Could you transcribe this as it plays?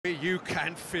you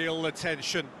can feel the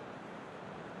tension.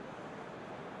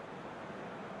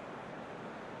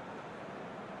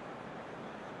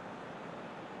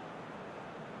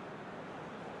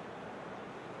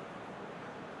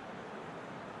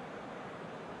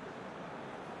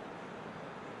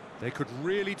 They could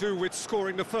really do with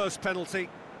scoring the first penalty.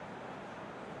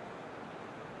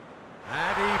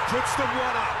 And he puts them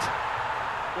one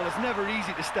up. Well, it's never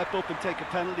easy to step up and take a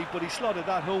penalty, but he slotted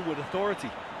that home with authority.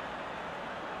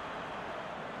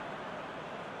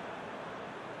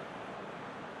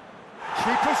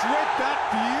 Keeper's read that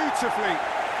beautifully.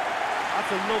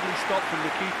 That's a lovely stop from the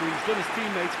keeper. He's done his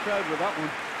teammates proud with that one.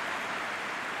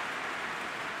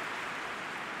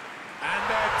 And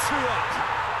they're 2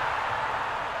 up.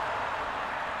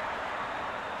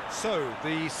 So,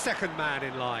 the second man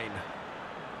in line.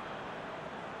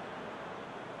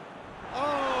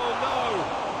 Oh, no!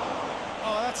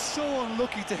 Oh, that's so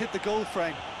unlucky to hit the goal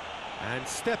frame. And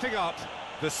stepping up,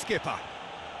 the skipper.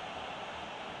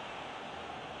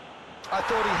 I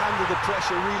thought he handled the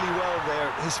pressure really well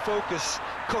there. His focus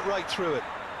cut right through it.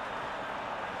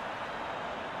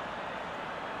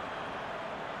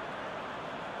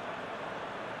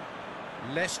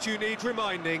 Lest you need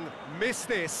reminding, miss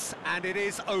this and it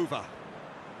is over.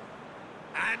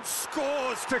 And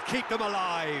scores to keep them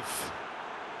alive.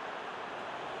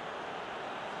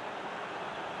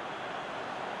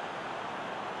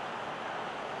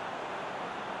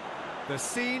 The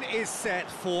scene is set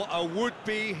for a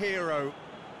would-be hero.